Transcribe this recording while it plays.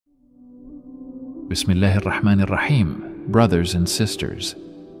Bismillahirrahmanirrahim, brothers and sisters.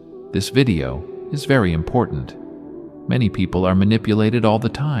 This video is very important. Many people are manipulated all the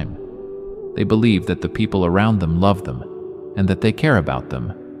time. They believe that the people around them love them and that they care about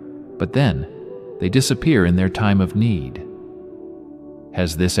them, but then they disappear in their time of need.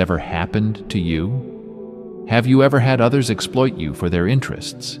 Has this ever happened to you? Have you ever had others exploit you for their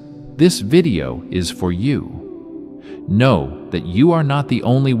interests? This video is for you. Know that you are not the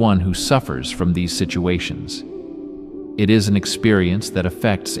only one who suffers from these situations. It is an experience that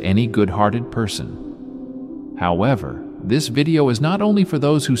affects any good-hearted person. However, this video is not only for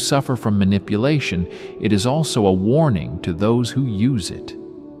those who suffer from manipulation, it is also a warning to those who use it.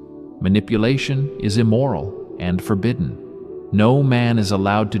 Manipulation is immoral and forbidden. No man is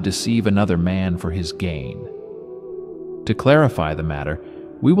allowed to deceive another man for his gain. To clarify the matter,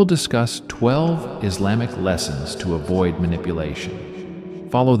 we will discuss 12 Islamic lessons to avoid manipulation.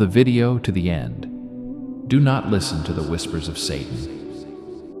 Follow the video to the end. Do not listen to the whispers of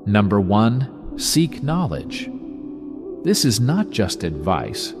Satan. Number 1. Seek knowledge. This is not just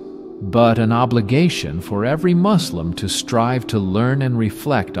advice, but an obligation for every Muslim to strive to learn and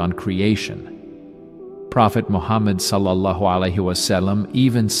reflect on creation. Prophet Muhammad ﷺ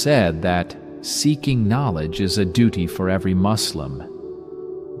even said that seeking knowledge is a duty for every Muslim.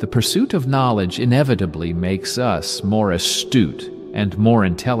 The pursuit of knowledge inevitably makes us more astute and more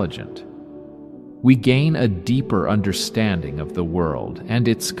intelligent. We gain a deeper understanding of the world and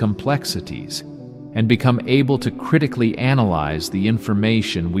its complexities, and become able to critically analyze the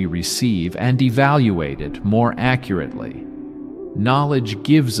information we receive and evaluate it more accurately. Knowledge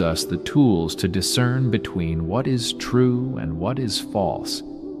gives us the tools to discern between what is true and what is false,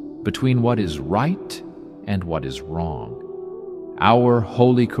 between what is right and what is wrong. Our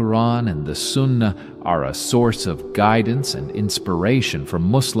Holy Quran and the Sunnah are a source of guidance and inspiration for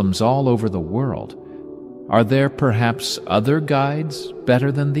Muslims all over the world. Are there perhaps other guides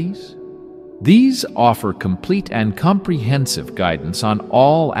better than these? These offer complete and comprehensive guidance on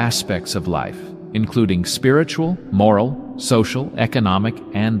all aspects of life, including spiritual, moral, social, economic,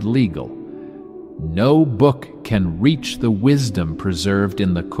 and legal. No book can reach the wisdom preserved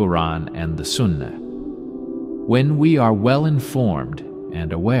in the Quran and the Sunnah. When we are well informed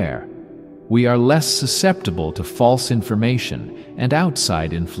and aware, we are less susceptible to false information and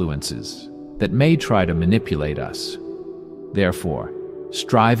outside influences that may try to manipulate us. Therefore,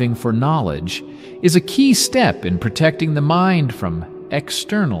 striving for knowledge is a key step in protecting the mind from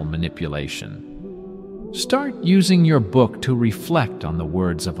external manipulation. Start using your book to reflect on the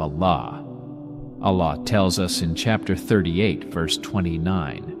words of Allah. Allah tells us in chapter 38, verse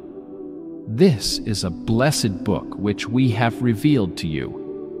 29, "This is a blessed book which we have revealed to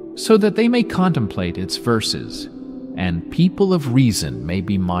you, so that they may contemplate its verses, and people of reason may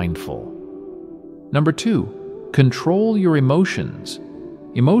be mindful." Number 2, control your emotions.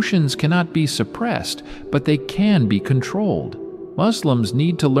 Emotions cannot be suppressed, but they can be controlled. Muslims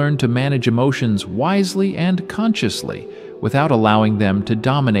need to learn to manage emotions wisely and consciously, without allowing them to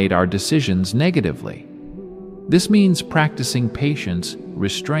dominate our decisions negatively. This means practicing patience,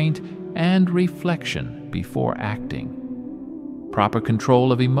 restraint, and reflection before acting. Proper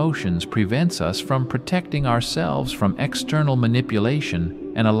control of emotions prevents us from protecting ourselves from external manipulation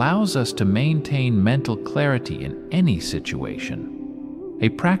and allows us to maintain mental clarity in any situation. A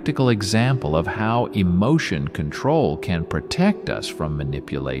practical example of how emotion control can protect us from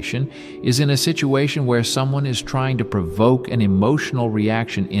manipulation is in a situation where someone is trying to provoke an emotional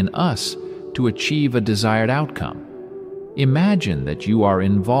reaction in us to achieve a desired outcome. Imagine that you are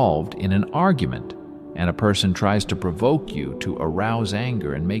involved in an argument and a person tries to provoke you to arouse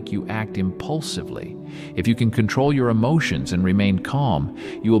anger and make you act impulsively. If you can control your emotions and remain calm,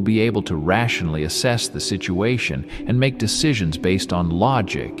 you will be able to rationally assess the situation and make decisions based on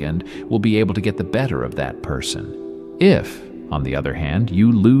logic and will be able to get the better of that person. If, on the other hand,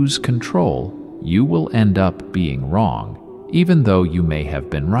 you lose control, you will end up being wrong, even though you may have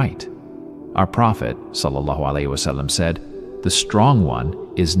been right. Our Prophet ﷺ said, "The strong one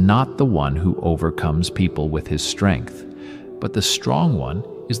is not the one who overcomes people with his strength, but the strong one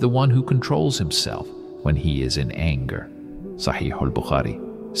is the one who controls himself when he is in anger." Sahih al-Bukhari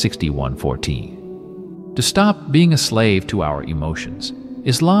 61:14. To stop being a slave to our emotions,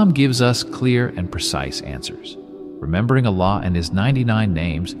 Islam gives us clear and precise answers. Remembering Allah and His 99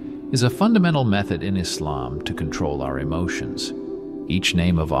 names is a fundamental method in Islam to control our emotions. Each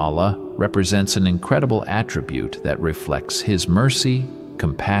name of Allah represents an incredible attribute that reflects His mercy,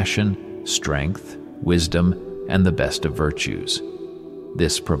 compassion, strength, wisdom, and the best of virtues.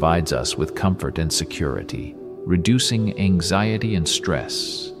 This provides us with comfort and security. reducing anxiety and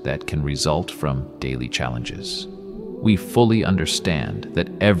stress that can result from daily challenges. We fully understand that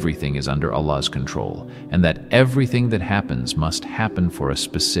everything is under Allah's control and that everything that happens must happen for a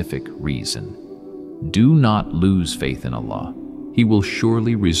specific reason. Do not lose faith in Allah. He will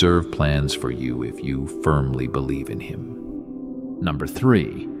surely reserve plans for you if you firmly believe in Him. Number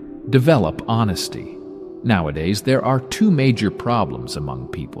 3, develop honesty. Nowadays, there are two major problems among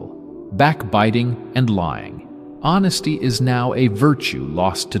people: backbiting and lying. Honesty is now a virtue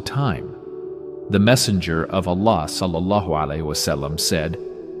lost to time. The Messenger of Allah ﷺ said,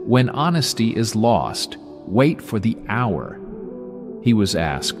 "When honesty is lost, wait for the hour." He was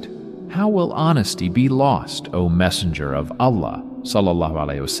asked, "How will honesty be lost, O Messenger of Allah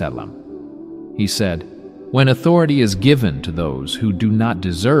ﷺ?" He said, "When authority is given to those who do not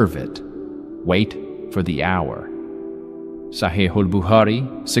deserve it, wait for the hour." Sahih al-Bukhari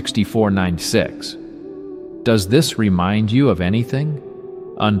 6496. Does this remind you of anything?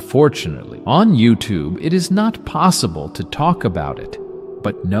 Unfortunately, on YouTube, it is not possible to talk about it,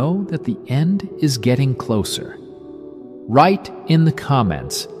 but know that the end is getting closer. Write in the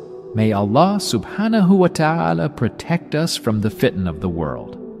comments, "May Allah subhanahu wa ta'ala protect us from the fitna of the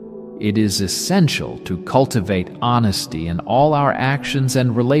world." It is essential to cultivate honesty in all our actions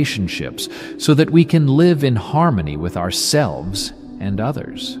and relationships so that we can live in harmony with ourselves and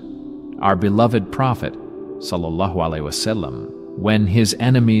others. Our beloved Prophet, sallallahu alaihi wasallam, when his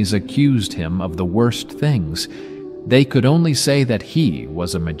enemies accused him of the worst things, they could only say that he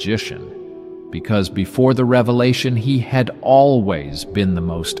was a magician, because before the revelation he had always been the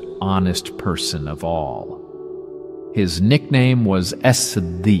most honest person of all. His nickname was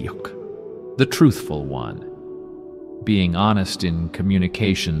As-Siddiq, the truthful one. Being honest in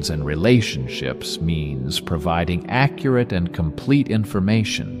communications and relationships means providing accurate and complete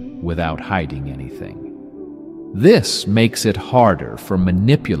information without hiding anything. This makes it harder for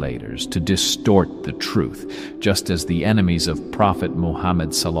manipulators to distort the truth, just as the enemies of Prophet Muhammad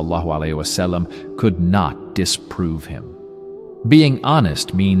ﷺ could not disprove him. Being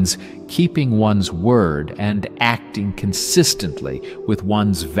honest means keeping one's word and acting consistently with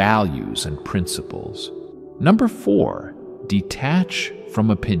one's values and principles. Number 4, detach from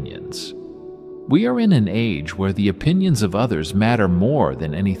opinions. We are in an age where the opinions of others matter more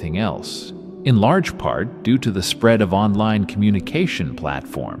than anything else, in large part due to the spread of online communication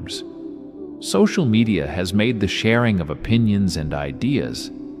platforms. Social media has made the sharing of opinions and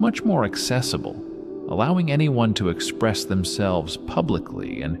ideas much more accessible, allowing anyone to express themselves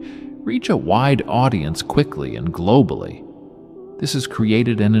publicly and reach a wide audience quickly and globally. This has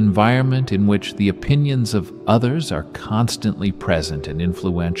created an environment in which the opinions of others are constantly present and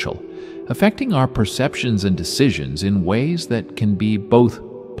influential, affecting our perceptions and decisions in ways that can be both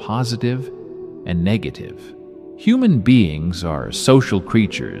positive and negative. Human beings are social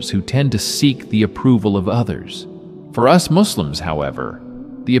creatures who tend to seek the approval of others. For us Muslims, however,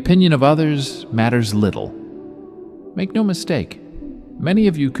 the opinion of others matters little. Make no mistake, many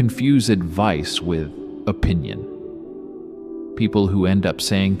of you confuse advice with opinion. People who end up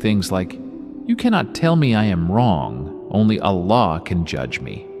saying things like, "You cannot tell me I am wrong, only Allah can judge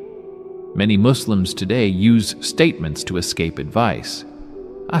me." Many Muslims today use statements to escape advice.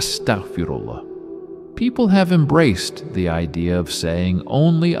 Astaghfirullah. People have embraced the idea of saying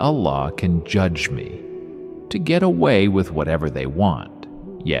only Allah can judge me to get away with whatever they want.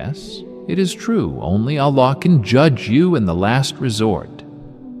 Yes, it is true, only Allah can judge you in the last resort.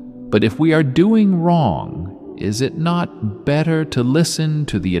 But if we are doing wrong, is it not better to listen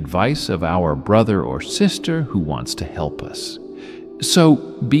to the advice of our brother or sister who wants to help us? So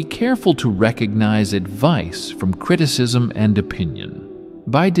be careful to recognize advice from criticism and opinion.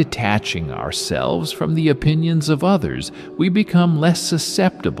 By detaching ourselves from the opinions of others, we become less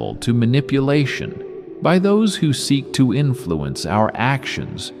susceptible to manipulation by those who seek to influence our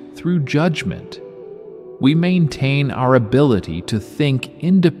actions through judgment. We maintain our ability to think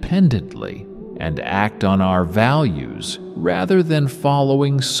independently and act on our values rather than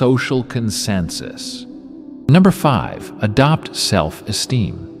following social consensus. Number 5, adopt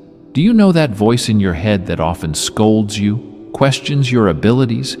self-esteem. Do you know that voice in your head that often scolds you, questions your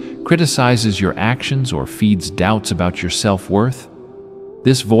abilities, criticizes your actions, or feeds doubts about your self-worth?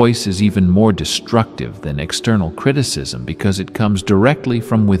 This voice is even more destructive than external criticism because it comes directly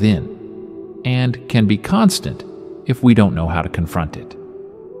from within and can be constant if we don't know how to confront it.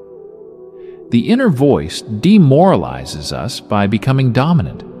 The inner voice demoralizes us by becoming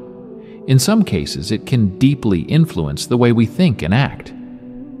dominant. In some cases, it can deeply influence the way we think and act.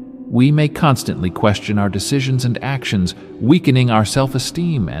 We may constantly question our decisions and actions, weakening our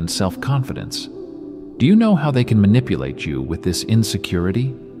self-esteem and self-confidence. Do you know how they can manipulate you with this insecurity?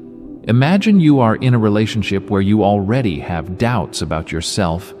 Imagine you are in a relationship where you already have doubts about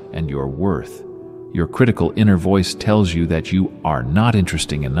yourself and your worth. Your critical inner voice tells you that you are not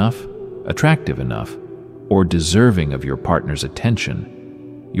interesting enough, attractive enough, or deserving of your partner's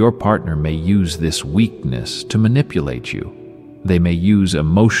attention. Your partner may use this weakness to manipulate you. They may use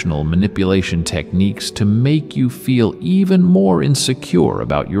emotional manipulation techniques to make you feel even more insecure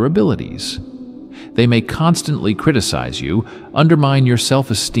about your abilities. They may constantly criticize you, undermine your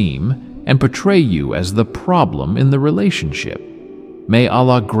self-esteem, and portray you as the problem in the relationship. May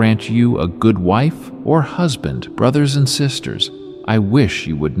Allah grant you a good wife or husband, brothers and sisters. I wish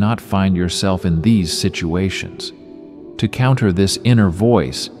you would not find yourself in these situations. To counter this inner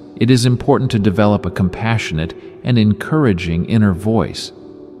voice, it is important to develop a compassionate and encouraging inner voice.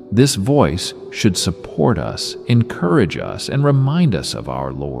 This voice should support us, encourage us, and remind us of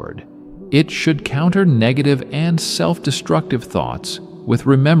our Lord. It should counter negative and self-destructive thoughts with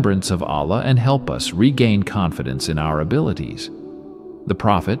remembrance of Allah and help us regain confidence in our abilities. The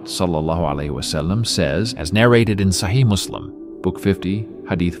Prophet ﷺ says, as narrated in Sahih Muslim, Book 50,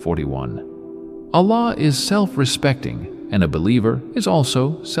 Hadith 41, Allah is self-respecting, and a believer is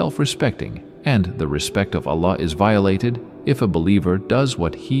also self-respecting, and the respect of Allah is violated if a believer does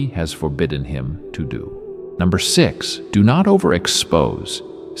what He has forbidden him to do. Number 6, do not overexpose.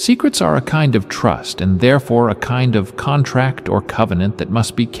 Secrets are a kind of trust and therefore a kind of contract or covenant that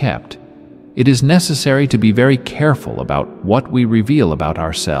must be kept. It is necessary to be very careful about what we reveal about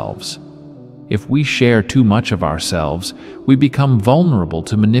ourselves. If we share too much of ourselves, we become vulnerable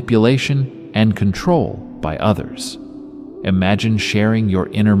to manipulation and control by others. Imagine sharing your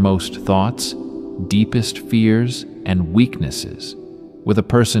innermost thoughts, deepest fears, and weaknesses with a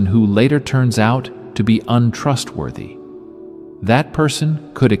person who later turns out to be untrustworthy. That person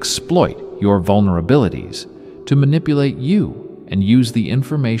could exploit your vulnerabilities to manipulate you and use the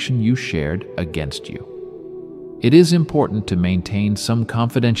information you shared against you. It is important to maintain some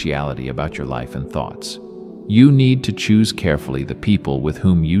confidentiality about your life and thoughts. You need to choose carefully the people with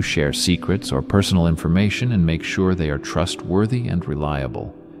whom you share secrets or personal information and make sure they are trustworthy and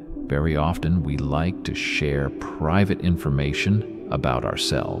reliable. Very often, we like to share private information about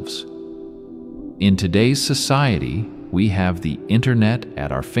ourselves. In today's society, we have the internet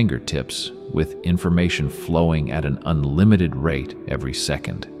at our fingertips with information flowing at an unlimited rate every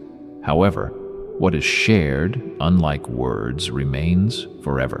second. However, what is shared, unlike words, remains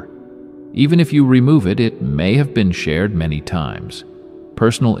forever. Even if you remove it, it may have been shared many times.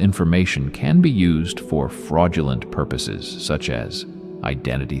 Personal information can be used for fraudulent purposes, such as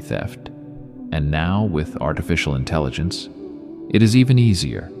identity theft. And now, with artificial intelligence, it is even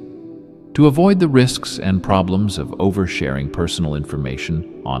easier. To avoid the risks and problems of oversharing personal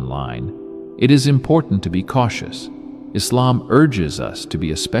information online, it is important to be cautious. Islam urges us to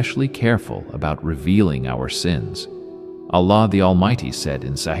be especially careful about revealing our sins. Allah the Almighty said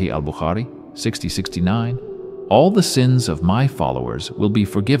in Sahih al-Bukhari 6069, "All the sins of my followers will be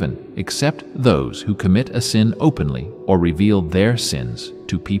forgiven except those who commit a sin openly or reveal their sins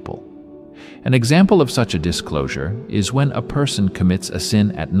to people." An example of such a disclosure is when a person commits a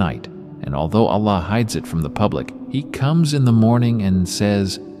sin at night, and although Allah hides it from the public, he comes in the morning and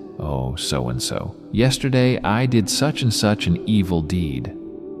says, "Oh, so-and-so, yesterday I did such and such an evil deed."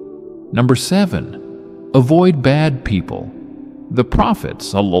 Number 7, avoid bad people. The Prophet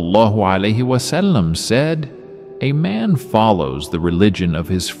ﷺ said, "A man follows the religion of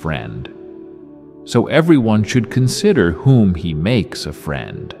his friend." So everyone should consider whom he makes a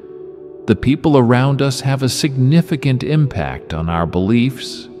friend. The people around us have a significant impact on our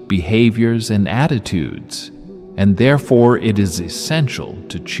beliefs, behaviors, and attitudes, and therefore it is essential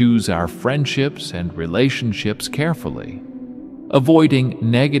to choose our friendships and relationships carefully. Avoiding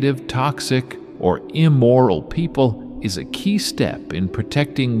negative, toxic, or immoral people is a key step in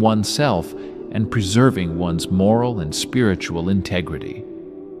protecting oneself and preserving one's moral and spiritual integrity.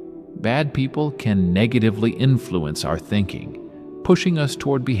 Bad people can negatively influence our thinking, pushing us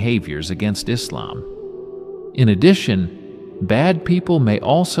toward behaviors against Islam. In addition, bad people may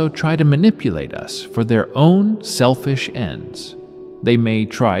also try to manipulate us for their own selfish ends. They may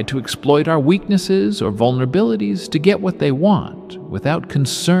try to exploit our weaknesses or vulnerabilities to get what they want without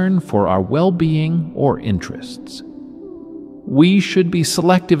concern for our well-being or interests. We should be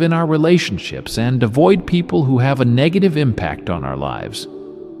selective in our relationships and avoid people who have a negative impact on our lives.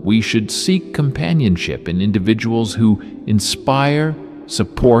 We should seek companionship in individuals who inspire,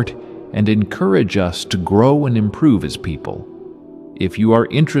 support, and encourage us to grow and improve as people. If you are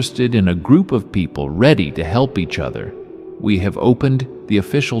interested in a group of people ready to help each other, we have opened the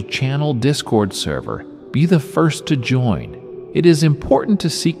official channel Discord server be the first to join. It is important to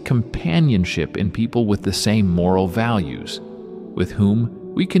seek companionship in people with the same moral values, with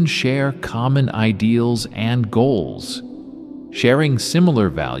whom we can share common ideals and goals. Sharing similar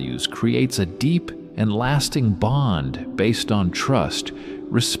values creates a deep and lasting bond based on trust,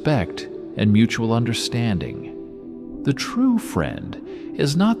 respect, and mutual understanding. The true friend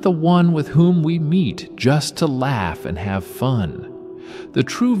is not the one with whom we meet just to laugh and have fun. The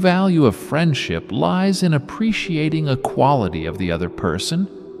true value of friendship lies in appreciating a quality of the other person,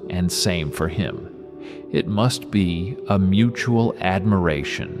 and same for him. It must be a mutual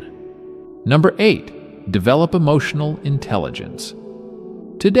admiration. Number 8, develop emotional intelligence.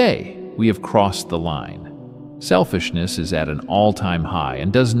 Today, we have crossed the line. Selfishness is at an all-time high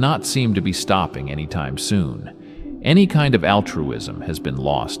and does not seem to be stopping anytime soon. Any kind of altruism has been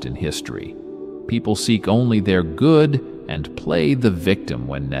lost in history. People seek only their good and play the victim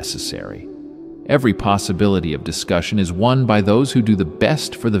when necessary. Every possibility of discussion is won by those who do the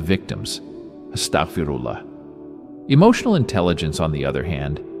best for the victims. Astaghfirullah. Emotional intelligence, on the other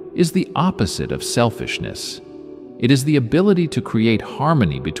hand, is the opposite of selfishness. It is the ability to create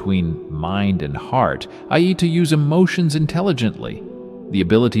harmony between mind and heart, i.e., to use emotions intelligently. The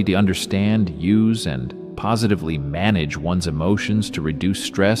ability to understand, use, and positively manage one's emotions to reduce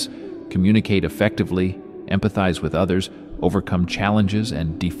stress, communicate effectively, empathize with others, overcome challenges,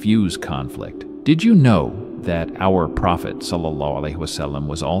 and diffuse conflict. Did you know that our Prophet ﷺ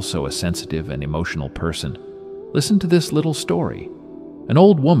was also a sensitive and emotional person? Listen to this little story. An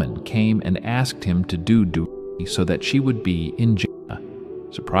old woman came and asked him to do dua so that she would be in Jannah.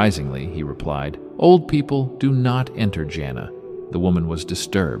 Surprisingly, he replied, "Old people do not enter Jannah." The woman was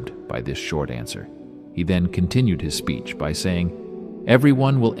disturbed by this short answer. He then continued his speech by saying,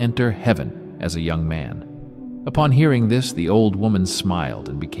 "Everyone will enter heaven as a young man." Upon hearing this, the old woman smiled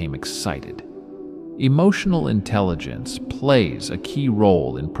and became excited. Emotional intelligence plays a key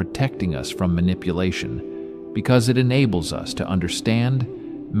role in protecting us from manipulation because it enables us to understand,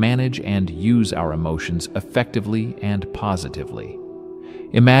 manage, and use our emotions effectively and positively.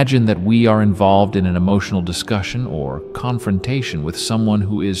 Imagine that we are involved in an emotional discussion or confrontation with someone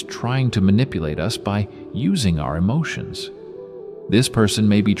who is trying to manipulate us by using our emotions. This person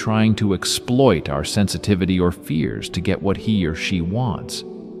may be trying to exploit our sensitivity or fears to get what he or she wants.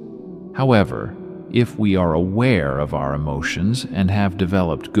 However, if we are aware of our emotions and have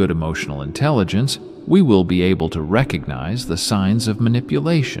developed good emotional intelligence, we will be able to recognize the signs of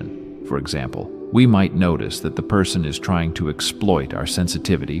manipulation. For example, we might notice that the person is trying to exploit our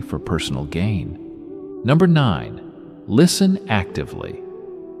sensitivity for personal gain. Number 9, listen actively.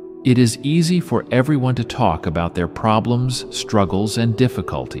 It is easy for everyone to talk about their problems, struggles, and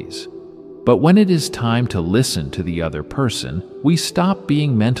difficulties. But when it is time to listen to the other person, we stop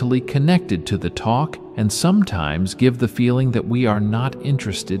being mentally connected to the talk and sometimes give the feeling that we are not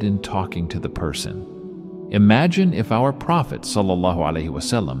interested in talking to the person. Imagine if our Prophet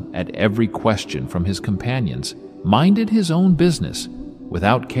ﷺ, at every question from his companions, minded his own business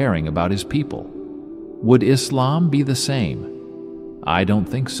without caring about his people. Would Islam be the same? I don't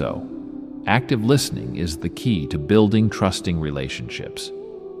think so. Active listening is the key to building trusting relationships.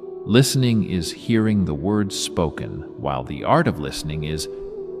 Listening is hearing the words spoken, while the art of listening is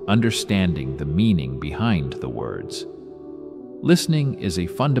understanding the meaning behind the words. Listening is a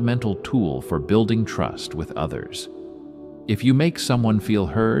fundamental tool for building trust with others. If you make someone feel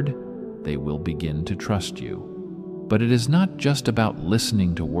heard, they will begin to trust you. But it is not just about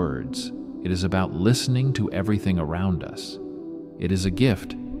listening to words. It is about listening to everything around us. It is a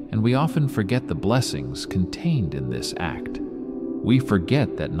gift, and we often forget the blessings contained in this act. We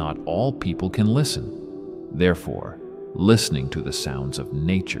forget that not all people can listen. Therefore, listening to the sounds of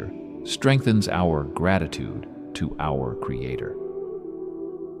nature strengthens our gratitude to our Creator.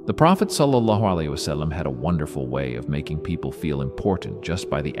 The Prophet ﷺ had a wonderful way of making people feel important just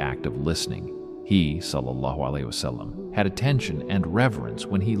by the act of listening. He ﷺ had attention and reverence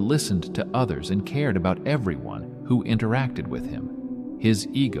when he listened to others and cared about everyone who interacted with him. His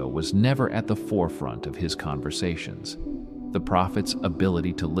ego was never at the forefront of his conversations. The Prophet's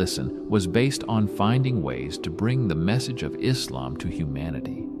ability to listen was based on finding ways to bring the message of Islam to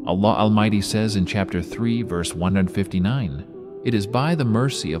humanity. Allah Almighty says in chapter 3, verse 159, "It is by the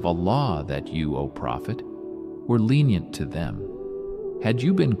mercy of Allah that you, O Prophet, were lenient to them. Had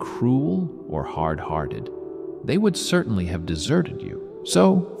you been cruel or hard-hearted, they would certainly have deserted you.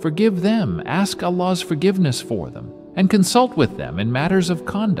 So forgive them, ask Allah's forgiveness for them, and consult with them in matters of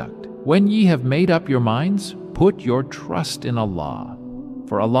conduct. When ye have made up your minds, put your trust in Allah,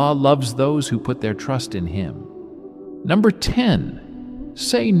 for Allah loves those who put their trust in Him." Number 10,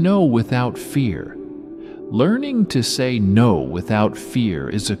 say no without fear. Learning to say no without fear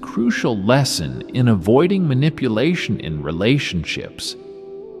is a crucial lesson in avoiding manipulation in relationships.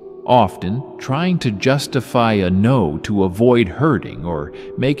 Often, trying to justify a no to avoid hurting or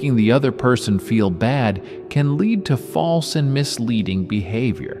making the other person feel bad can lead to false and misleading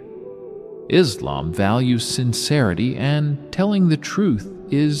behavior. Islam values sincerity, and telling the truth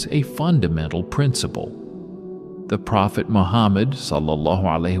is a fundamental principle. The Prophet Muhammad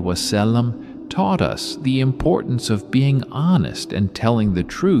ﷺ taught us the importance of being honest and telling the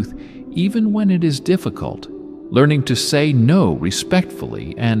truth even when it is difficult. Learning to say no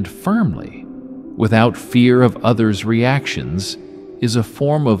respectfully and firmly, without fear of others' reactions, is a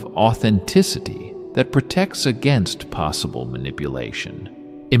form of authenticity that protects against possible manipulation.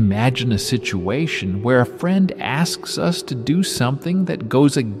 Imagine a situation where a friend asks us to do something that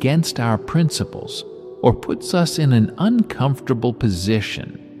goes against our principles or puts us in an uncomfortable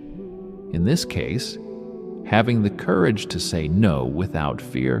position. In this case, having the courage to say no without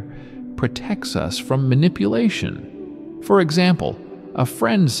fear protects us from manipulation. For example, a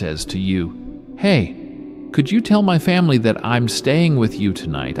friend says to you, "Hey, could you tell my family that I'm staying with you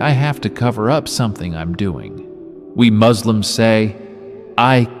tonight? I have to cover up something I'm doing." We Muslims say,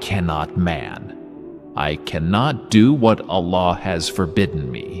 "I cannot, man. I cannot do what Allah has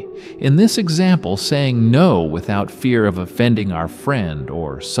forbidden me." In this example, saying no without fear of offending our friend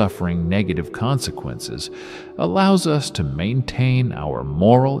or suffering negative consequences allows us to maintain our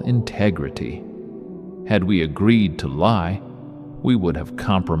moral integrity. Had we agreed to lie, we would have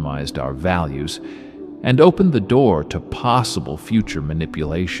compromised our values and opened the door to possible future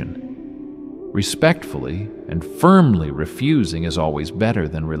manipulation. Respectfully and firmly refusing is always better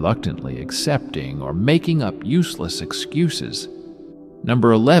than reluctantly accepting or making up useless excuses.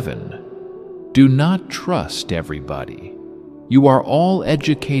 Number 11, do not trust everybody. You are all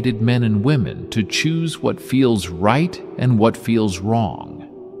educated men and women to choose what feels right and what feels wrong.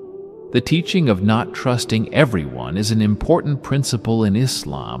 The teaching of not trusting everyone is an important principle in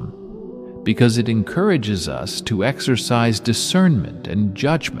Islam because it encourages us to exercise discernment and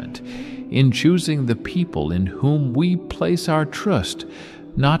judgment in choosing the people in whom we place our trust.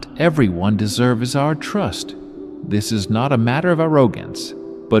 Not everyone deserves our trust. This is not a matter of arrogance,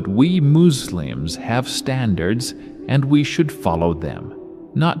 but we Muslims have standards and we should follow them.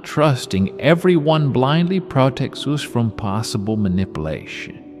 Not trusting everyone blindly protects us from possible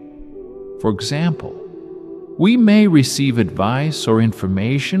manipulation. For example, we may receive advice or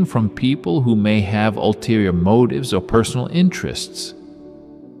information from people who may have ulterior motives or personal interests.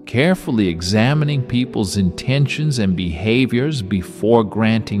 Carefully examining people's intentions and behaviors before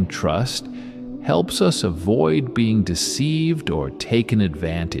granting trust helps us avoid being deceived or taken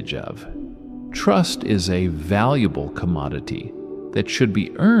advantage of. Trust is a valuable commodity that should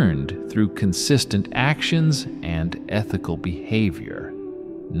be earned through consistent actions and ethical behavior.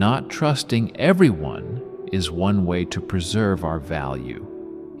 Not trusting everyone is one way to preserve our value.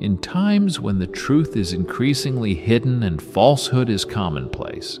 In times when the truth is increasingly hidden and falsehood is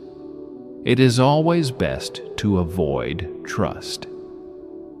commonplace, it is always best to avoid trust.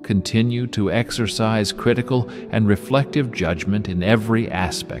 Continue to exercise critical and reflective judgment in every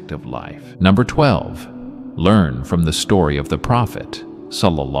aspect of life. Number 12, learn from the story of the Prophet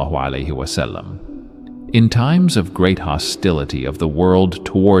ﷺ. In times of great hostility of the world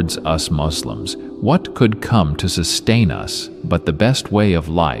towards us Muslims, what could come to sustain us but the best way of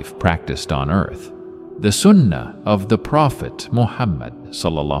life practiced on earth? The Sunnah of the Prophet Muhammad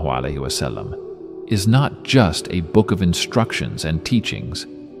ﷺ is not just a book of instructions and teachings,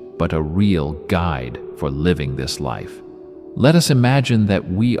 but a real guide for living this life. Let us imagine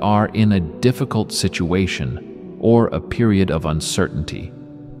that we are in a difficult situation or a period of uncertainty.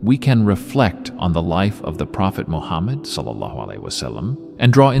 We can reflect on the life of the Prophet Muhammad ﷺ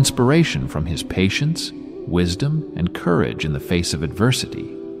and draw inspiration from his patience, wisdom, and courage in the face of adversity.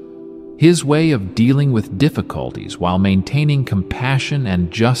 His way of dealing with difficulties while maintaining compassion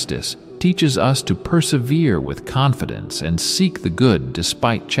and justice teaches us to persevere with confidence and seek the good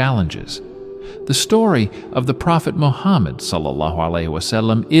despite challenges. The story of the Prophet Muhammad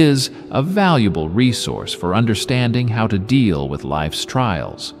ﷺ is a valuable resource for understanding how to deal with life's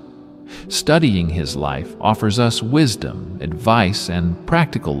trials. Studying his life offers us wisdom, advice, and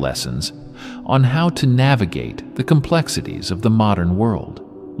practical lessons on how to navigate the complexities of the modern world.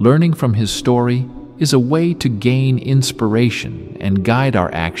 Learning from his story is a way to gain inspiration and guide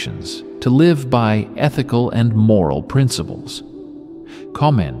our actions to live by ethical and moral principles.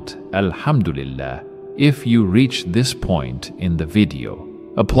 Comment Alhamdulillah if you reach this point in the video.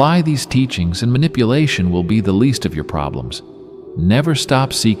 Apply these teachings and manipulation will be the least of your problems. Never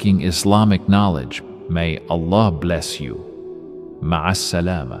stop seeking Islamic knowledge. May Allah bless you. Ma'as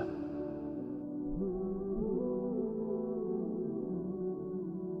salama.